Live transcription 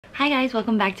Hi guys,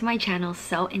 welcome back to my channel.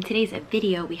 So in today's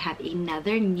video we have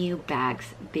another new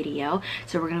bags video.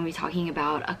 So we're going to be talking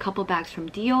about a couple bags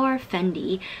from Dior,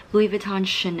 Fendi, Louis Vuitton,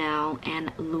 Chanel,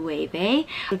 and Loewe.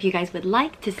 So if you guys would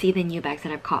like to see the new bags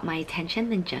that have caught my attention,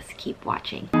 then just keep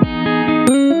watching.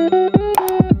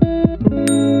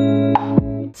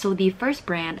 So the first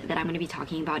brand that I'm going to be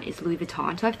talking about is Louis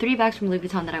Vuitton. So I have 3 bags from Louis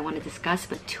Vuitton that I want to discuss,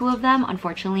 but 2 of them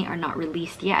unfortunately are not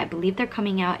released yet. I believe they're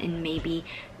coming out in maybe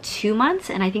 2 months,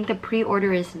 and I think the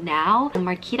pre-order is now.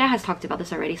 Marquita has talked about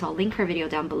this already, so I'll link her video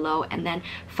down below. And then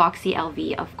Foxy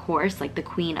LV, of course, like the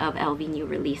queen of LV new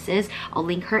releases, I'll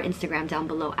link her Instagram down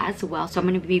below as well. So I'm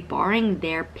going to be borrowing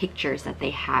their pictures that they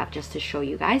have just to show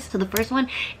you guys. So the first one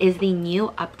is the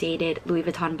new updated Louis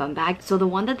Vuitton bum bag. So the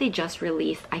one that they just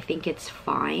released, I think it's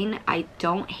fine. I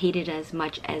don't hate it as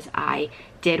much as I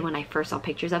did when I first saw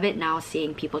pictures of it. Now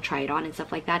seeing people try it on and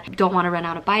stuff like that, don't want to run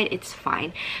out of buy it, it's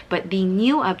fine. But the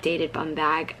new updated bum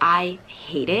bag, I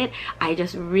hate it. I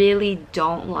just really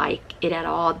don't like it at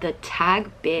all. The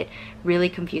tag bit really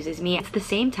confuses me. It's the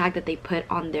same tag that they put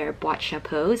on their boîte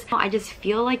chapeaus. I just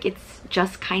feel like it's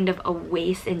just kind of a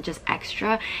waste and just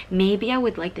extra. Maybe I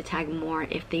would like the tag more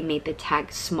if they made the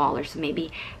tag smaller, so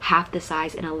maybe half the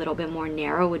size and a little bit more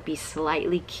narrow would be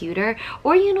slightly cuter,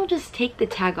 or you know, just take the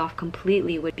tag off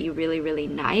completely would be really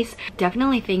nice.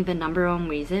 Definitely think the #1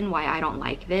 reason why I don't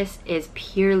like this is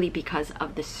purely because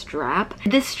of the strap.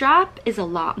 This strap is a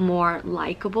lot more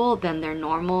likable than their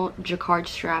normal jacquard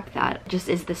strap that just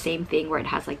is the same thing, where it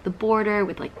has like the border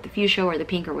with like the fuchsia or the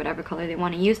pink or whatever color they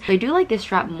want to use. So I do like this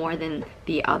strap more than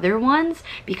the other ones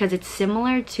because it's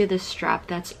similar to the strap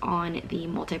that's on the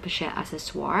multi-pochette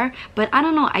accessoire. But I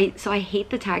don't know, I hate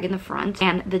the tag in the front,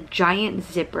 and the giant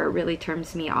zipper really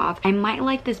turns me off. I might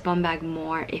like this bum bag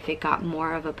more if it got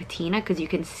more of a patina, because you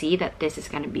can see that this is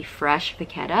going to be fresh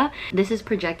vachetta. This is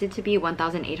projected to be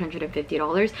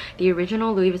 $1,850. The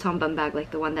original Louis Vuitton bum bag,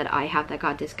 like the one that I have that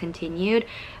got discontinued,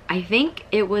 I think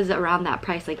it was around that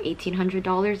price, like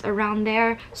 $1,800 around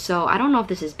there. So I don't know if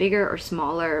this is bigger or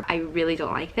smaller. I really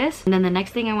don't like this. And then the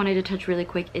next thing I wanted to touch really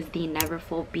quick is the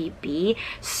Neverfull BB.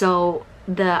 So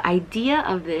the idea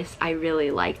of this I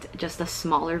really liked, just a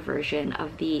smaller version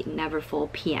of the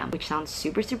Neverfull PM, which sounds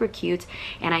super cute.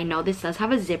 And I know this does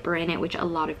have a zipper in it, which a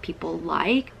lot of people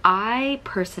like. I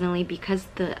personally, because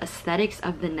the aesthetics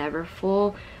of the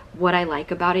Neverfull, what I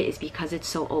like about it is because it's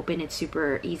so open, it's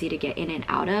super easy to get in and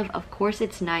out of. Of course,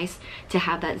 it's nice to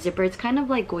have that zipper. It's kind of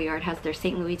like Goyard has their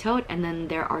St. Louis tote, and then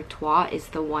their Artois is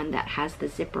the one that has the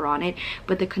zipper on it.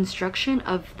 But the construction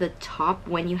of the top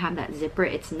when you have that zipper,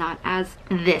 it's not as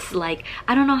this, like,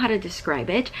 I don't know how to describe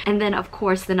it. And then of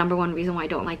course the #1 reason why I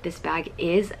don't like this bag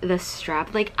is the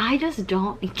strap. Like, I just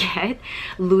don't get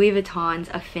Louis Vuitton's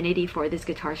affinity for this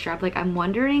guitar strap. Like, I'm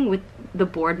wondering with the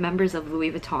board members of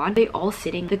Louis Vuitton, they all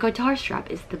sitting, the guitar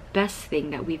strap is the best thing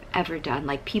that we've ever done.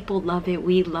 Like, people love it,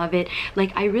 we love it.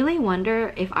 Like, I really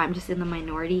wonder if I'm just in the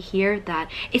minority here, that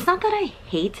it's not that I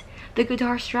hate the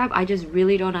guitar strap, I just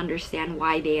really don't understand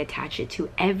why they attach it to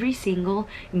every single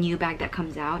new bag that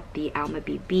comes out. The Alma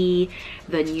BB,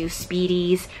 the new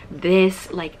Speedies,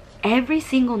 this, like every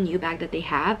single new bag that they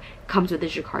have comes with a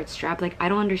jacquard strap. Like, I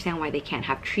don't understand why they can't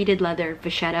have treated leather,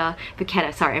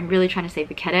 vachetta, sorry, I'm really trying to say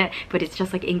vachetta, but it's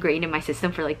just like ingrained in my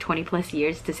system for like 20+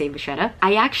 years to say vachetta.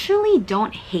 I actually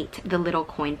don't hate the little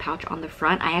coin pouch on the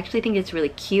front. I actually think it's really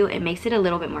cute. It makes it a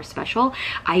little bit more special.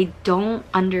 I don't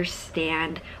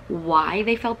understand why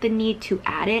they felt the need to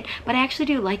add it, but I actually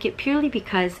do like it purely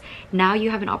because now you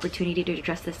have an opportunity to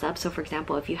dress this up. So for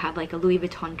example, if you have like a Louis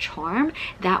Vuitton charm,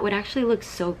 that would actually look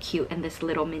so cute in this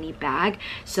little mini bag.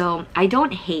 So I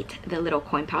don't hate the little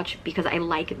coin pouch because I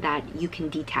like that you can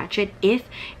detach it. If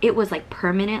it was like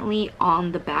permanently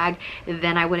on the bag,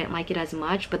 then I wouldn't like it as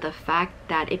much. But the fact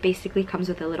that it basically comes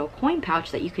with a little coin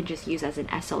pouch that you can just use as an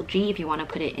SLG if you want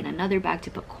to put it in another bag to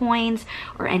put coins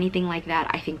or anything like that,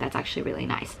 I think that's actually really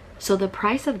nice. So the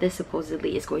price of this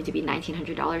supposedly is going to be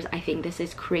 $1,900. I think this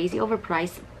is crazy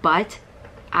overpriced, but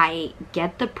I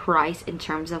get the price in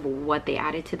terms of what they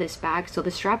added to this bag. So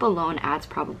the strap alone adds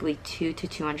probably $200 to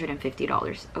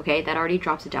 $250. Okay, that already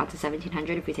drops it down to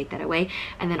 $1,700 if we take that away.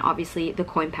 And then obviously the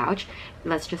coin pouch,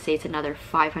 let's just say it's another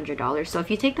 $500. So if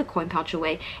you take the coin pouch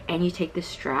away and you take the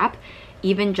strap,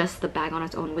 even just the bag on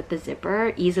its own with the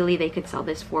zipper, easily they could sell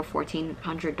this for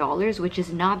 $1,400, which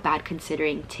is not bad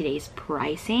considering today's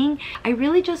pricing. I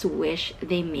really just wish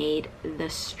they made the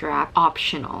strap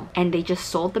optional and they just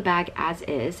sold the bag as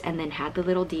is and then had the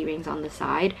little D-rings on the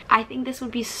side. I think this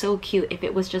would be so cute if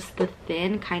it was just the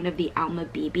thin, kind of the Alma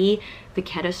BB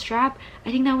Vachetta strap.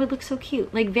 I think that would look so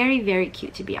cute, like very, very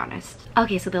cute, to be honest.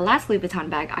 Okay, so the last Louis Vuitton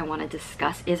bag I want to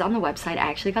discuss is on the website. I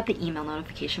actually got the email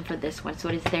notification for this one. So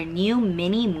it is their new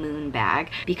mini moon bag,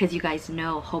 because you guys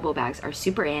know hobo bags are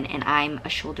super in and I'm a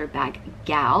shoulder bag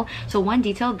gal. So one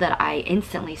detail that I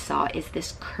instantly saw is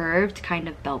this curved kind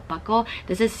of belt buckle.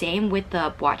 This is same with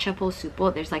the Bois Chapeau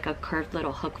Souple. There's like a curved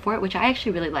little hook for it, which I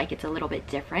actually really like. It's a little bit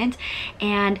different.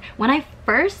 And when I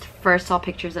first saw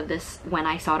pictures of this, when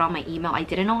I saw it on my email, I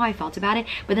didn't know how I felt about it,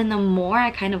 but then the more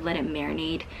I kind of let it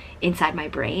marinate inside my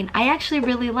brain, I actually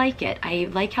really like it. I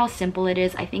like how simple it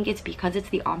is. I think it's because it's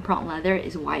the empreinte leather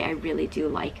is why I really do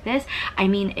like this. I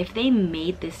mean, if they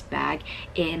made this bag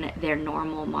in their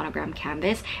normal monogram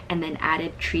canvas and then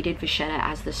added treated vachetta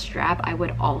as the strap, I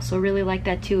would also really like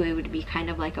that too. It would be kind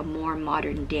of like a more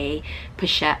modern day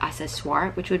pochette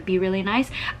accessoire, which would be really nice.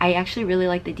 I actually really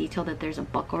like the detail that there's a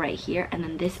buckle right here, and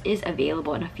then this is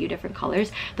available in a few different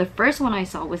colors. The first one I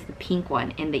saw was the pink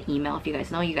one in the email. If you guys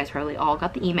know, you guys probably all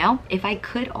got the email. If I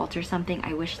could alter something,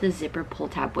 I wish the zipper pull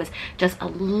tab was just a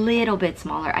little bit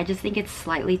smaller. I just think it's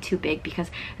slightly too big because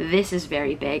this is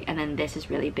very big and then this is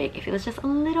really big. If it was just a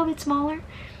little bit smaller,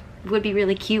 would be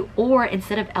really cute. Or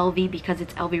instead of LV, because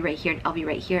it's LV right here and LV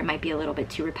right here, it might be a little bit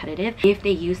too repetitive. If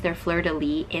they use their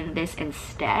fleur-de-lis in this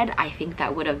instead, I think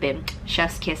that would have been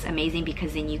chef's kiss, amazing,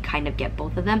 because then you kind of get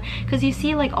both of them, because you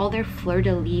see like all their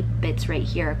fleur-de-lis bits right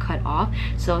here are cut off.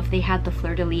 So if they had the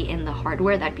fleur-de-lis in the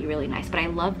hardware, that'd be really nice. But I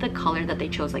love the color that they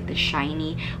chose, like the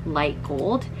shiny light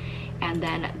gold. And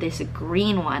then this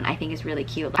green one I think is really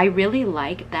cute. I really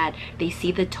like that they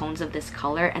see the tones of this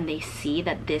color and they see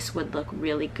that this would look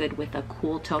really good with a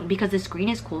cool tone, because this green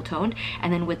is cool toned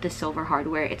and then with the silver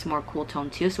hardware it's more cool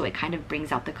toned too, so it kind of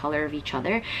brings out the color of each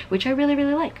other, which I really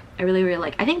like. I really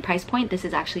like. I think price point, this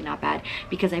is actually not bad,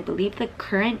 because I believe the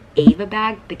current Ava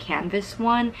bag, the canvas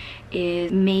one,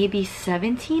 is maybe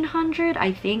 $1,700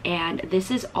 I think, and this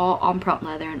is all empreinte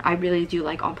leather, and I really do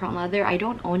like empreinte leather. I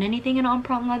don't own anything in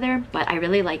empreinte leather, but I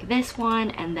really like this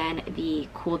one, and then the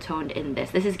cool toned in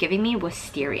this. This is giving me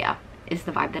wisteria is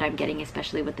the vibe that I'm getting,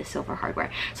 especially with the silver hardware.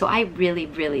 So I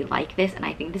really like this, and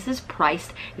I think this is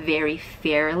priced very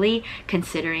fairly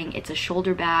considering it's a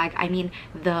shoulder bag. I mean,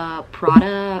 the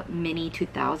Prada Mini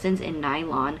 2000s in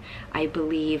nylon I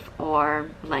believe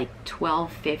are like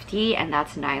 $12.50, and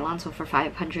that's nylon, so for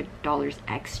 $500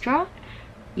 extra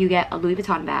you get a Louis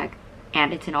Vuitton bag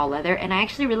and it's in all leather. And I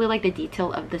actually really like the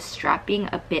detail of the strap being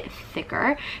a bit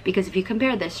thicker, because if you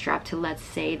compare this strap to, let's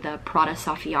say, the Prada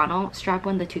Saffiano strap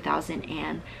one, the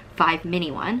 2005 mini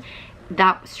one,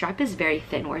 that strap is very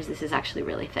thin, whereas this is actually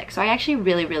really thick. So I actually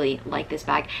really like this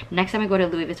bag. Next time I go to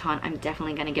Louis Vuitton, I'm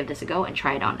definitely gonna give this a go and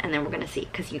try it on, and then we're gonna see,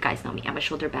 because you guys know me, I'm a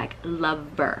shoulder bag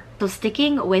lover. So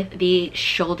sticking with the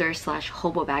shoulder slash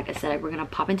hobo bag aesthetic, we're gonna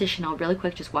pop into Chanel really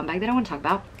quick. Just one bag that I want to talk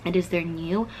about. It is their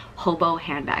new hobo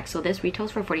handbag. So this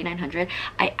retails for $4,900.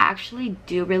 I actually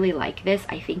do really like this.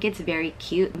 I think it's very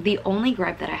cute. The only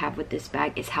gripe that I have with this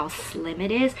bag is how slim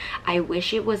it is. I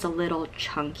wish it was a little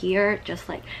chunkier, just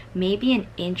like maybe an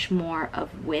inch more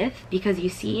of width, because you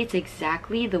see it's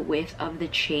exactly the width of the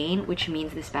chain, which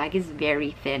means this bag is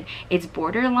very thin. It's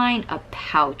borderline a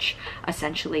pouch,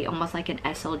 essentially, almost like an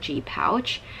SLG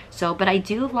pouch. So, but I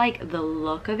do like the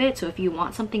look of it. So if you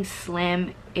want something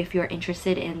slim, if you're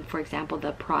interested in, for example,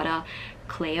 the Prada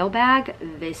Cleo bag,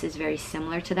 this is very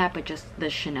similar to that, but just the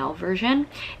Chanel version.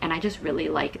 And I just really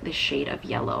like the shade of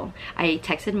yellow. I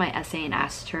texted my SA and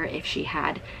asked her if she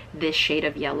had this shade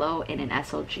of yellow in an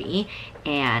SLG,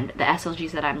 and the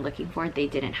SLGs that I'm looking for, they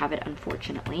didn't have it,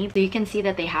 unfortunately. So you can see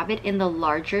that they have it in the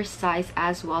larger size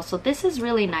as well. So this is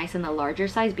really nice in the larger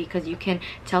size, because you can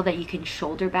tell that you can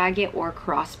shoulder bag it or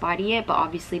crossbody it, but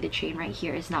obviously the chain right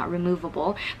here is not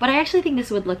removable. But I actually think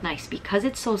this would look nice because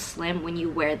it's so slim. When you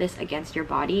wear this against your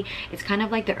body, it's kind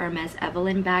of like the Hermes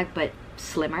Evelyn bag, but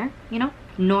slimmer, you know?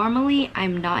 Normally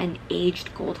I'm not an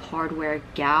aged gold hardware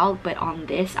gal, but on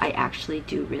this I actually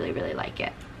do really like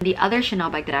it. The other Chanel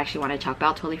bag that I actually want to talk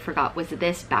about, totally forgot, was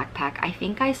this backpack. I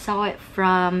think I saw it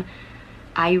from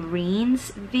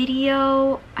Irene's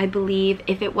video, I believe.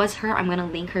 If it was her, I'm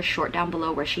gonna link her short down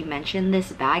below where she mentioned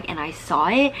this bag, and I saw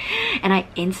it and I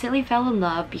instantly fell in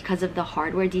love because of the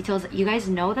hardware details. You guys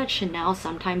know that Chanel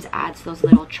sometimes adds those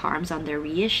little charms on their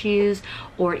reissues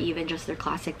or even just their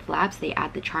classic flaps. They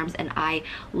add the charms, and I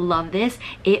love this.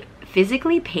 It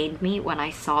physically pained me when I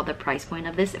saw the price point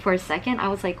of this. For a second I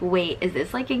was like, wait, is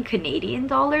this like in Canadian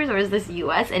dollars or is this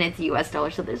US? And it's US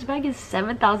dollars. So this bag is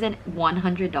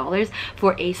 $7,100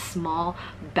 for a small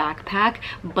backpack,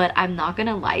 but I'm not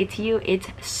gonna lie to you, it's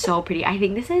so pretty. I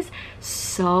think this is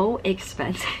so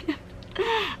expensive.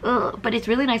 Ugh, but it's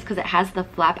really nice because it has the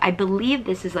flap. I believe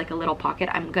this is like a little pocket.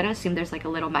 I'm gonna assume there's like a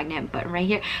little magnet button right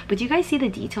here, but do you guys see the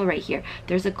detail right here?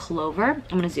 There's a clover.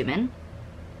 I'm gonna zoom in.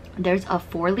 There's a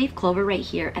 4-leaf clover right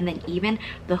here, and then even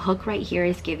the hook right here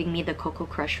is giving me the Cocoa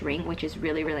Crush ring, which is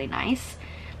really, really nice.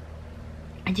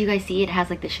 And do you guys see it has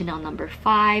like the Chanel number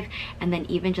 5, and then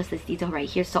even just this detail right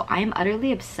here. So I'm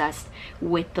utterly obsessed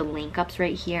with the link ups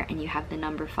right here, and you have the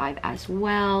number 5 as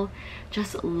well.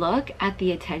 Just look at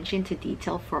the attention to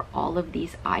detail for all of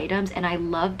these items, and I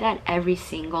love that every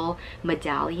single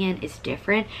medallion is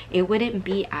different. It wouldn't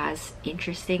be as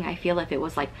interesting, I feel, if it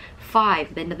was like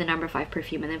 5, then the number 5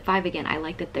 perfume, and then 5 again. I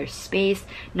like that there's space,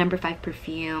 number 5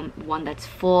 perfume, one that's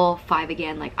full, 5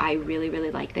 again. Like, I really,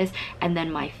 really like this. And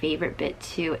then my favorite bit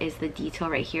too is the detail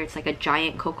right here. It's like a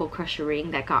giant Cocoa Crush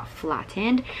ring that got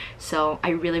flattened, so I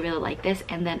really, really like this.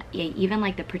 And then even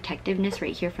like the protectiveness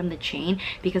right here from the chain,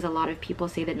 because a lot of people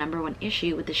say the #1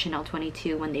 issue with the Chanel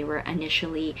 22 when they were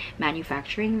initially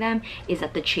manufacturing them is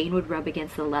that the chain would rub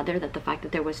against the leather, that the fact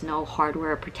that there was no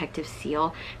hardware or protective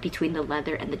seal between the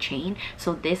leather and the chain.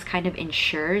 So this kind of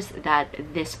ensures that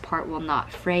this part will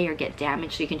not fray or get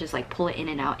damaged, so you can just like pull it in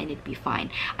and out and it'd be fine.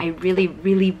 I really,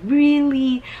 really,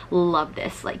 really love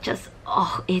this. Like, just,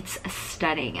 oh, it's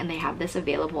stunning. And they have this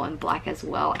available in black as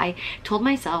well. I told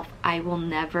myself I will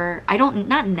never,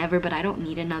 not never, but I don't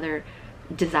need another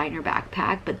designer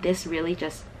backpack, but this really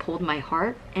just pulled my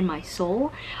heart and my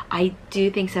soul. I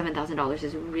do think $7,000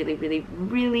 is really, really,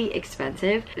 really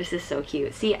expensive. This is so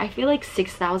cute. See, I feel like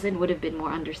 6,000 would have been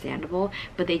more understandable,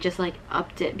 but they just like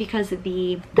upped it because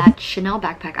that Chanel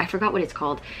backpack, I forgot what it's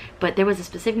called, but there was a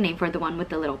specific name for the one with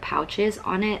the little pouches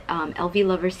on it. LV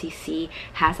Lover CC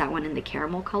has that one in the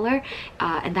caramel color,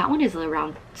 and that one is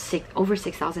around over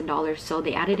 $6,000. So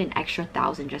they added an extra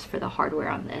 1,000 just for the hardware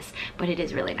on this, but it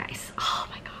is really nice. Oh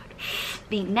my god.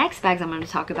 The next bags I'm going to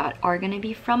talk about are going to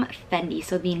be from Fendi.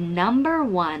 So the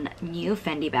 #1 new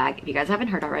Fendi bag, if you guys haven't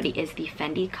heard already, is the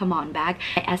Fendi Come On bag.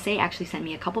 My SA actually sent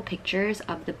me a couple pictures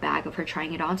of the bag of her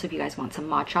trying it on. So if you guys want some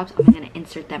mod shops, I'm going to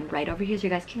insert them right over here so you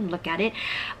guys can look at it.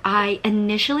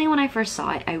 Initially, when I first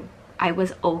saw it, I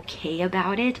was okay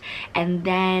about it, and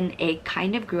then it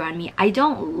kind of grew on me. I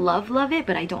don't love it,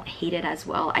 but I don't hate it as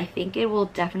well. I think it will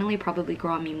definitely probably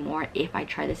grow on me more if I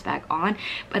try this bag on,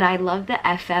 but I love the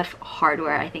FF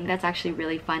hardware. I think that's actually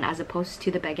really fun, as opposed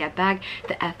to the baguette bag.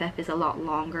 The FF is a lot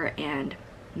longer and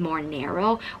more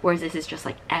narrow, whereas this is just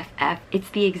like FF. It's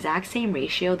the exact same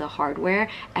ratio, the hardware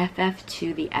FF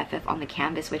to the FF on the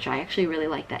canvas, which I actually really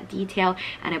like that detail.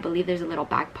 And I believe there's a little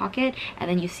back pocket, and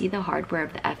then you see the hardware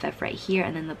of the FF right here,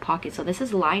 and then the pocket. So this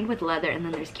is lined with leather, and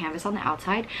then there's canvas on the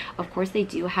outside. Of course, they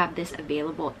do have this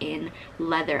available in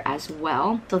leather as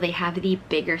well. So they have the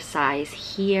bigger size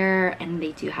here, and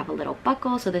they do have a little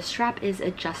buckle. So the strap is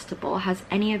adjustable. Has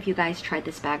any of you guys tried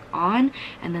this bag on?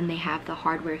 And then they have the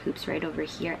hardware hoops right over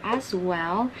here as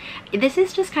well. This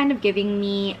is just kind of giving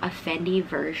me a Fendi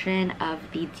version of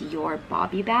the Dior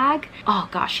Bobby bag. Oh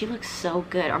gosh, she looks so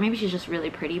good. Or maybe she's just really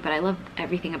pretty, but I love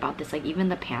everything about this. Like, even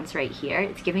the pants right here,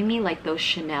 it's giving me like those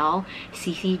Chanel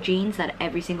CC jeans that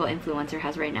every single influencer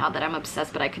has right now that I'm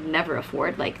obsessed, but I could never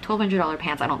afford. Like $1,200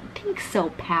 pants, I don't think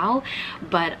so, pal.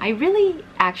 But I really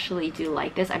actually do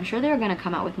like this. I'm sure they're gonna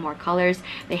come out with more colors.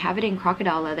 They have it in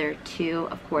crocodile leather too,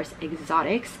 of course,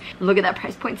 exotics. Look at that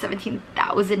price point,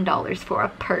 $17,000 for a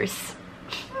purse.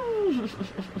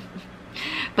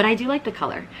 But I do like the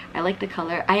color. I like the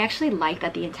color. I actually like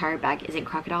that the entire bag isn't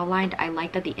crocodile lined. I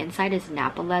like that the inside is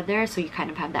Napa leather, so you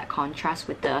kind of have that contrast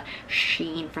with the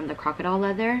sheen from the crocodile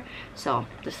leather. So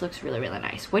this looks really, really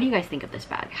nice. What do you guys think of this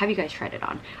bag? Have you guys tried it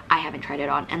on? I haven't tried it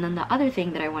on. And then the other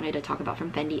thing that I wanted to talk about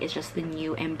from Fendi is just the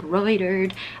new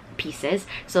embroidered pieces.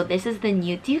 So this is the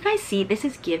new, do you guys see? This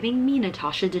is giving me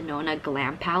Natasha Denona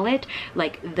Glam Palette.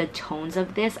 Like, the tones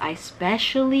of this, I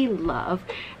especially love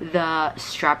the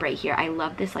strap right here. I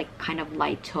love this like kind of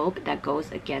light taupe that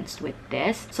goes against with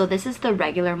this. So this is the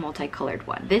regular multicolored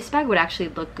one. This bag would actually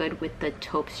look good with the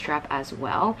taupe strap as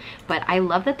well, but I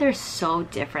love that they're so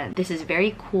different. This is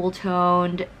very cool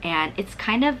toned, and it's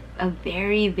kind of a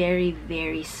very, very,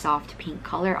 very soft pink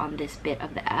color on this bit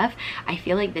of the F. I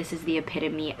feel like this is the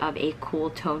epitome of of a cool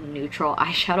tone neutral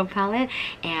eyeshadow palette,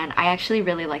 and I actually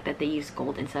really like that they use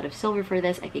gold instead of silver for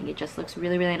this. I think it just looks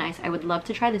really, really nice. I would love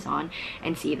to try this on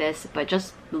and see this, but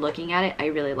just looking at it, I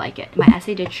really like it. My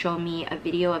essay did show me a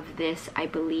video of this, I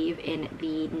believe, in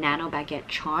the Nano Baguette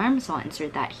Charm, so I'll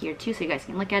insert that here too so you guys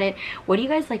can look at it. What do you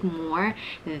guys like more,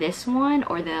 this one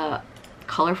or the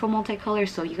colorful multicolor?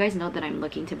 So you guys know that I'm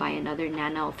looking to buy another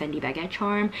Nano Fendi Baguette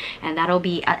Charm, and that'll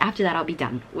be, after that I'll be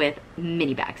done with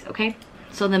mini bags, okay?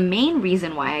 So the main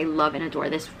reason why I love and adore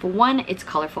this, for one, it's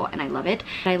colorful and I love it.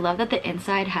 I love that the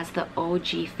inside has the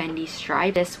OG Fendi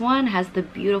stripe. This one has the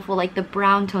beautiful, like the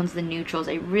brown tones, the neutrals.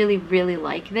 I really, really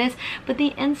like this, but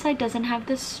the inside doesn't have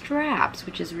the straps,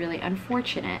 which is really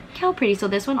unfortunate. How pretty. So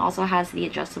this one also has the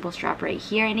adjustable strap right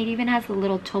here, and it even has the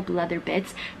little taupe leather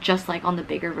bits, just like on the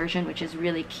bigger version, which is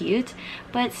really cute.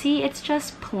 But see, it's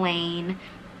just plain.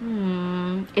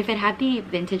 If it had the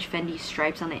vintage Fendi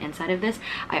stripes on the inside of this,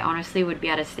 I honestly would be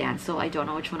at a standstill. I don't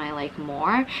know which one I like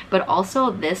more, but also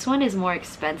this one is more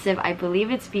expensive. I believe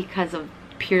it's because of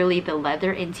purely the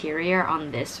leather interior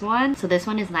on this one. So this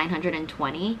one is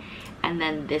 $920 and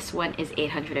then this one is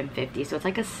 $850, so it's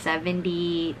like a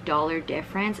 $70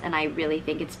 difference, and I really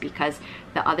think it's because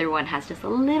the other one has just a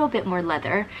little bit more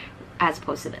leather as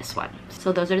opposed to this one.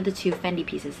 So those are the two Fendi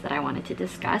pieces that I wanted to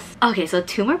discuss. Okay, so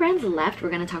two more brands left. We're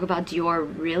gonna talk about Dior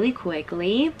really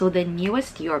quickly. So the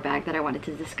newest Dior bag that I wanted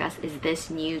to discuss is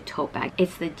this new tote bag.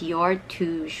 It's the Dior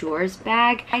Toujours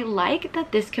bag. I like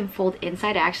that this can fold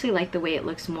inside. I actually like the way it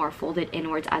looks more folded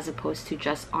inwards as opposed to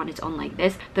just on its own like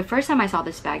this. The first time I saw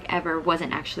this bag ever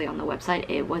wasn't actually on the website.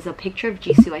 It was a picture of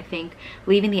Jisoo, I think,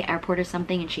 leaving the airport or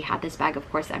something, and she had this bag. Of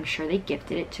course, I'm sure they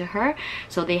gifted it to her.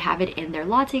 So they have it in their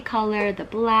latte color, the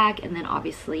black, and then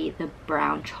obviously the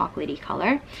brown chocolatey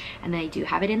color, and they do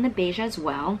have it in the beige as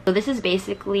well. So this is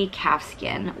basically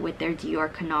calfskin with their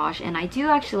Dior Canage, and I do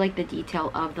actually like the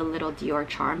detail of the little Dior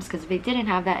charms, because if they didn't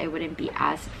have that, it wouldn't be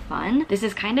as fun. This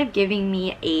is kind of giving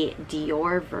me a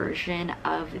Dior version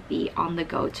of the On The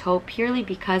Go tote, purely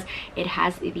because it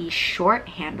has these short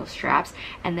handle straps,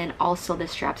 and then also the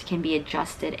straps can be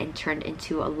adjusted and turned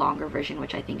into a longer version,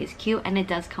 which I think is cute, and it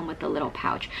does come with a little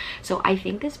pouch. So I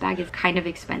think this bag is kind of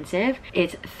expensive.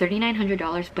 It's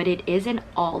 $3,900, but it is an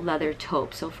all leather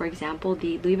taupe. So for example,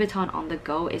 the Louis Vuitton On The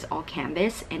Go is all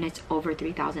canvas and it's over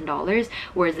 $3,000,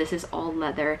 whereas this is all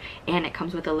leather and it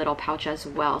comes with a little pouch as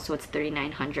well, so it's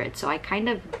 $3,900. So I kind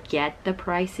of get the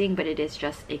pricing, but it is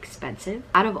just expensive.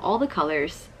 Out of all the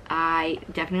colors, I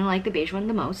definitely like the beige one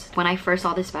the most. When I first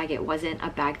saw this bag, it wasn't a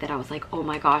bag that I was like, oh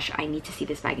my gosh, I need to see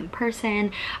this bag in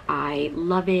person. I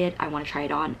love it. I want to try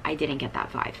it on. I didn't get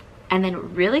that vibe. And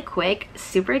then really quick,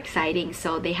 super exciting,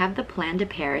 so they have the Plan de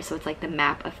Paris, so it's like the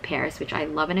map of Paris, which I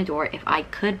love and adore. If I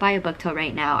could buy a book tote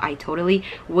right now, I totally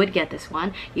would get this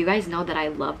one. You guys know that I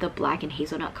love the black and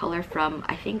hazelnut color from,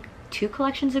 I think, 2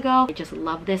 collections ago. I just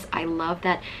love this. I love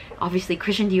that obviously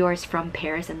Christian Dior is from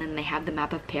Paris, and then they have the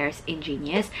map of Paris.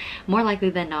 Ingenious. More likely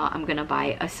than not, I'm gonna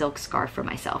buy a silk scarf for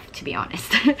myself, to be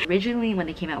honest. Originally, when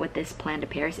they came out with this Plan de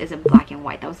Paris, is in black and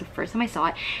white. That was the first time I saw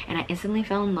it, and I instantly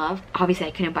fell in love. Obviously,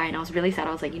 I couldn't buy it, and I was really sad.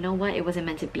 I was like, you know what? It wasn't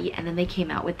meant to be. And then they came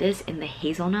out with this in the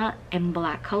hazelnut and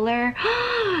black color.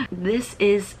 This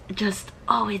is just,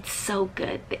 oh, it's so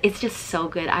good. It's just so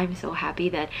good. I'm so happy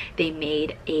that they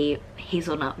made a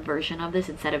hazelnut version of this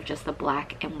instead of just the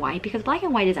black and white, because black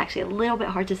and white is actually a little bit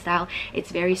hard to style.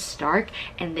 It's very stark,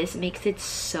 and this makes it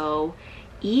so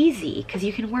easy because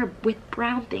you can wear with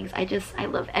brown things. I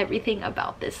love everything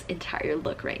about this entire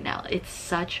look right now. It's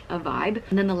such a vibe.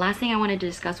 And then the last thing I wanted to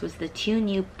discuss was the two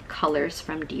new colors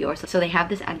from Dior. So they have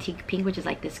this antique pink, which is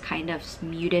like this kind of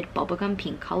muted bubblegum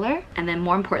pink color, and then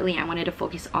more importantly, I wanted to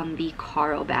focus on the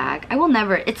Caro bag. I will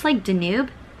never, it's like Danube.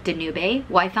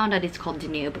 Well, I found out it's called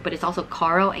Danube, but it's also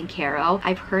Caro and Caro.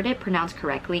 I've heard it pronounced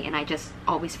correctly and I just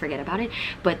always forget about it.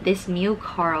 But this new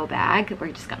Caro bag,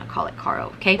 we're just gonna call it Caro,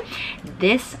 okay?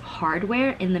 This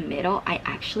hardware in the middle, I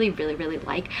actually really, really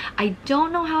like. I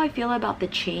don't know how I feel about the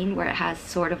chain where it has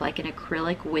sort of like an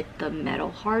acrylic with the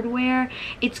metal hardware.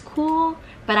 It's cool,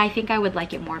 but I think I would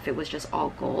like it more if it was just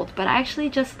all gold. But I actually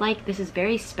just like, this is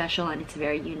very special and it's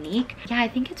very unique. Yeah, I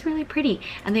think it's really pretty.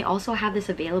 And they also have this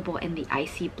available in the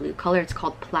icy blue color. It's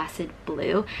called Placid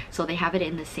Blue. So they have it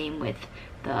in the same with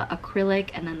the acrylic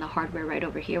and then the hardware right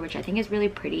over here, which I think is really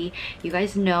pretty. You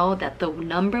guys know that the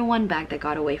 #1 bag that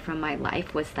got away from my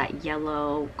life was that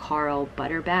yellow Caro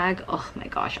butter bag. Oh my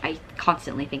gosh, I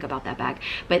constantly think about that bag.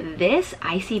 But this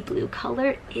icy blue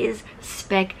color is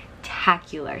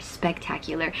spectacular.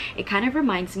 It kind of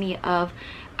reminds me of,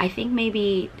 I think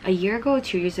maybe a year ago,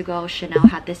 2 years ago, Chanel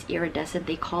had this iridescent,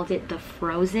 they called it the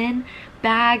Frozen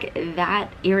bag.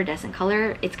 That iridescent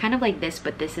color, it's kind of like this,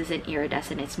 but this isn't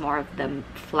iridescent, it's more of the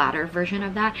flatter version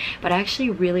of that. But I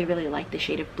actually really like the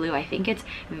shade of blue. I think it's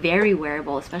very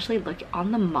wearable, especially look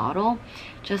on the model.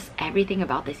 Just everything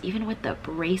about this, even with the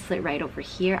bracelet right over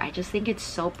here, I just think it's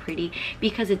so pretty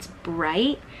because it's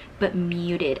bright but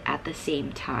muted at the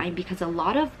same time, because a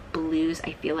lot of blues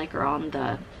I feel like are on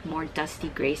the more dusty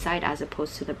gray side as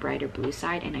opposed to the brighter blue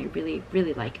side, and I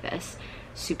really like this.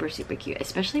 Super cute,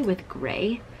 especially with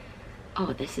gray.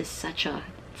 Oh, this is such a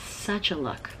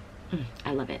look.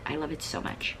 I love it so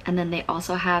much. And then they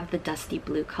also have the dusty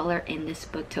blue color in this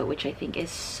book tote, which I think is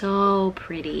so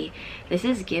pretty. This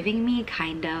is giving me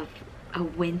kind of a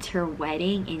winter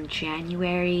wedding in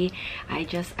January. I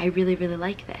really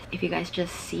like this. If you guys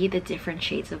just see the different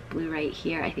shades of blue right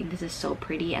here, I think this is so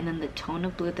pretty. And then the tone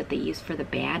of blue that they use for the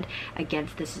band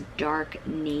against this dark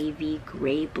navy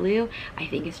gray blue, I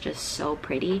think is just so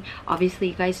pretty. Obviously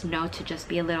you guys know to just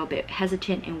be a little bit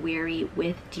hesitant and wary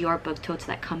with Dior book totes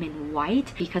that come in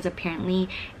white, because apparently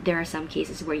there are some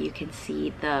cases where you can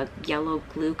see the yellow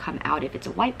glue come out if it's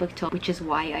a white book tote, which is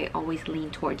why I always lean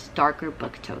towards darker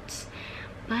book totes.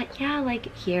 But yeah,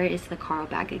 like here is the Caro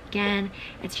bag again.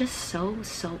 It's just so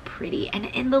pretty. And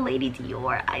in the Lady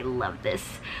Dior, I love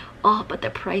this. Oh, but the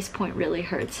price point really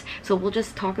hurts. So we'll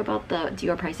just talk about the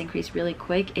Dior price increase really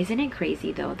quick. Isn't it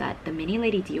crazy though that the mini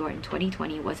Lady Dior in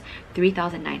 2020 was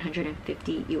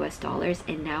 $3,950 US,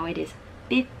 and now it is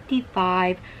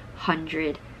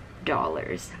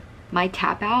 $5,500. My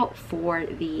tap out for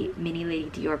the mini Lady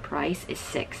Dior price is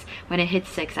 6. When it hits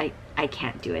 6, I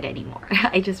can't do it anymore.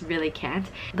 I just really can't.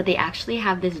 But they actually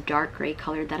have this dark gray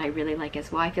color that I really like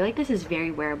as well. I feel like this is very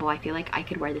wearable. I feel like I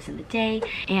could wear this in the day,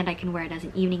 and I can wear it as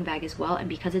an evening bag as well. And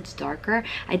because it's darker,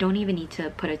 I don't even need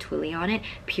to put a twilly on it,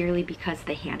 purely because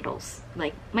the handles,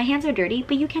 like, my hands are dirty,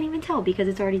 but you can't even tell because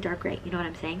it's already dark gray. You know what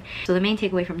I'm saying? So the main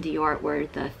takeaway from Dior were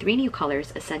the 3 new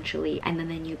colors essentially, and then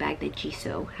the new bag that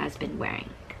Jisoo has been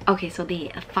wearing. Okay, so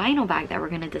the final bag that we're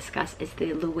going to discuss is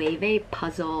the Loewe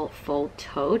Puzzle Fold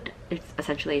Tote. It's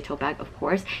essentially a tote bag, of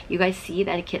course. You guys see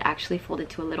that it can actually fold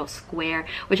into a little square,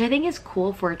 which I think is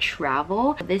cool for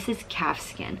travel. This is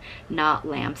calfskin, not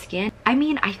lambskin. I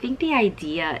mean, I think the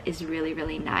idea is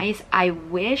really nice. I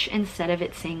wish instead of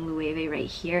it saying Loewe right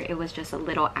here, it was just a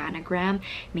little anagram,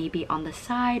 maybe on the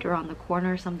side or on the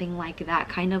corner or something like that,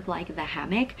 kind of like the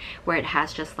hammock where it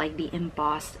has just like the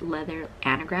embossed leather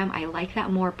anagram. I like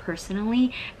that more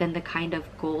personally than the kind of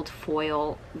gold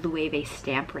foil Loewe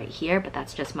stamp right here, but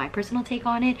that's just my personal take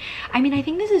on it. I mean, I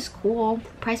think this is cool.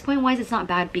 Price point wise, it's not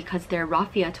bad because their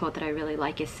raffia tote that I really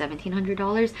like is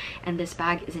 $1,700, and this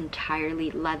bag is entirely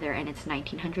leather and it's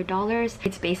 $1,900.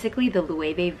 It's basically the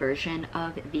Loewe version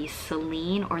of the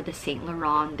Celine or the Saint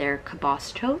Laurent, their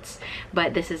caboose totes,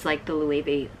 but this is like the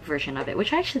Loewe version of it,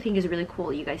 which I actually think is really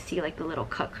cool. You guys see like the little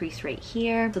cut crease right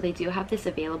here. So they do have this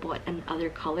available in other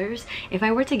colors. If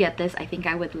I were to get this, I think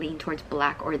I would lean towards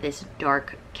black or this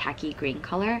dark khaki green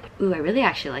color. Ooh, I really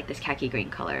actually like this khaki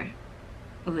green color.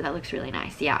 Ooh, that looks really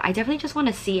nice. Yeah, I definitely just want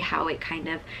to see how it kind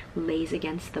of lays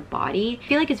against the body. I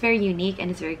feel like it's very unique and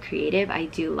it's very creative. I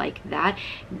do like that.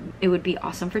 It would be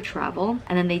awesome for travel.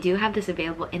 And then they do have this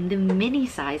available in the mini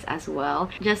size as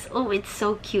well. Just, oh, it's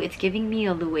so cute. It's giving me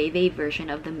a Loewe version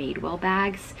of the Madewell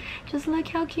bags. Just look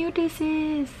how cute this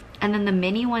is. And then the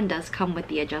mini one does come with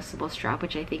the adjustable strap,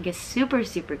 which I think is super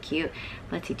cute.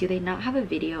 Let's see, do they not have a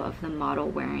video of the model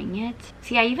wearing it?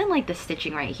 See, I even like the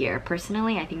stitching right here.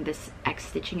 Personally, I think this X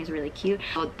stitching is really cute.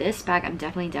 So this bag, I'm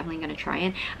definitely gonna try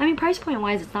it. I mean, price point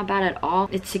wise, it's not bad at all.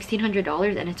 It's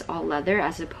 $1,600 and it's all leather,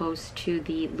 as opposed to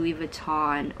the Louis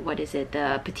Vuitton, what is it?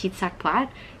 The Petite Sac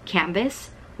Plat canvas,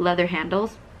 leather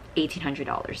handles,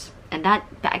 $1,800. And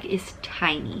that bag is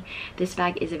tiny. This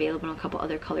bag is available in a couple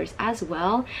other colors as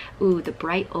well. Ooh, the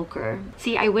bright ochre.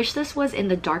 See, I wish this was in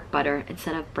the dark butter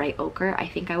instead of bright ochre. I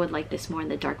think I would like this more in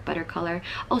the dark butter color.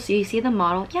 Oh, so you see the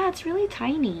model? Yeah, it's really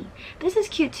tiny. This is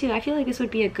cute too. I feel like this would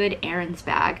be a good errands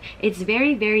bag. It's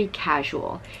very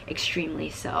casual, extremely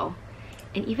so.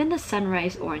 And even the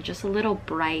sunrise orange, just a little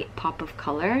bright pop of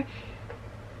color.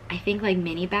 I think like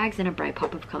mini bags and a bright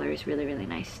pop of color is really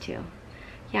nice too.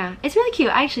 Yeah, it's really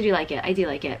cute. I actually do like it. I do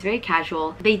like it. It's very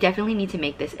casual. They definitely need to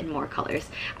make this in more colors.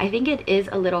 I think it is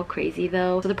a little crazy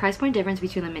though. So the price point difference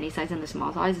between the mini size and the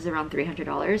small size is around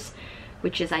 $300,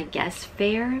 which is, I guess,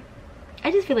 fair.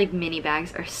 I just feel like mini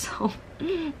bags are so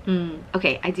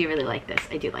Okay, I do really like this.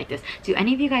 I do like this. Do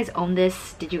any of you guys own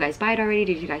this? Did you guys buy it already?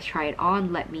 Did you guys try it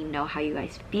on? Let me know how you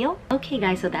guys feel. Okay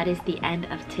guys, so that is the end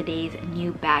of today's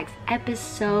new bags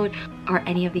episode. Are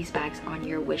any of these bags on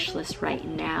your wish list right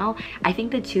now? I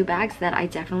think the two bags that I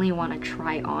definitely want to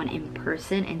try on in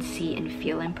person and see and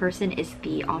feel in person is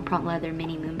the Empreinte leather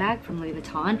mini moon bag from Louis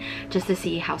Vuitton, just to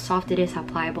see how soft it is, how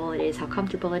pliable it is, how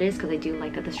comfortable it is, because I do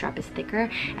like that the strap is thicker.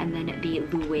 And then the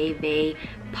Loewe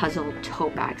puzzle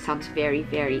tote bag sounds very,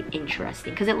 very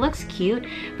interesting because it looks cute,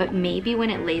 but maybe when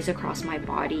it lays across my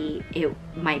body it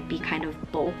might be kind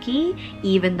of bulky,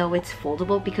 even though it's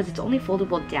foldable, because it's only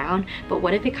foldable down. But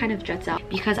what if it kind of juts out?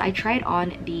 Because I tried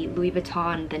on the Louis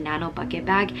Vuitton, the nano bucket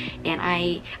bag, and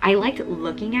I liked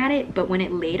looking at it, but when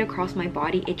it laid across my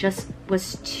body it just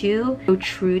was too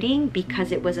protruding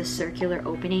because it was a circular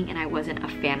opening and I wasn't a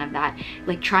fan of that.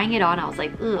 Like trying it on, I was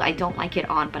like, ugh, I don't like it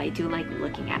on, but I do like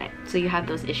looking at it. So you have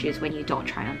those issues when you don't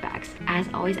try on bags. As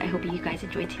always, I hope you guys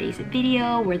enjoyed today's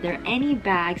video. Were there any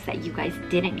bags that you guys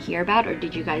didn't hear about, or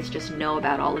did you guys just know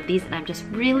about all of these and I'm just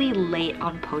really late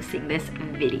on posting this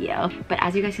video? But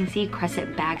as you guys can see,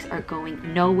 crescent bags are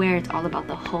going nowhere. It's all about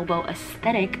the hobo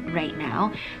aesthetic right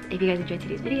now. If you guys enjoyed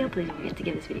today's video, please don't forget to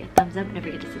give this video a thumbs up and don't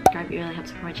forget to subscribe. It really helps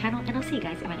support my channel, and I'll see you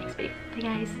guys in my next video. Bye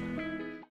guys.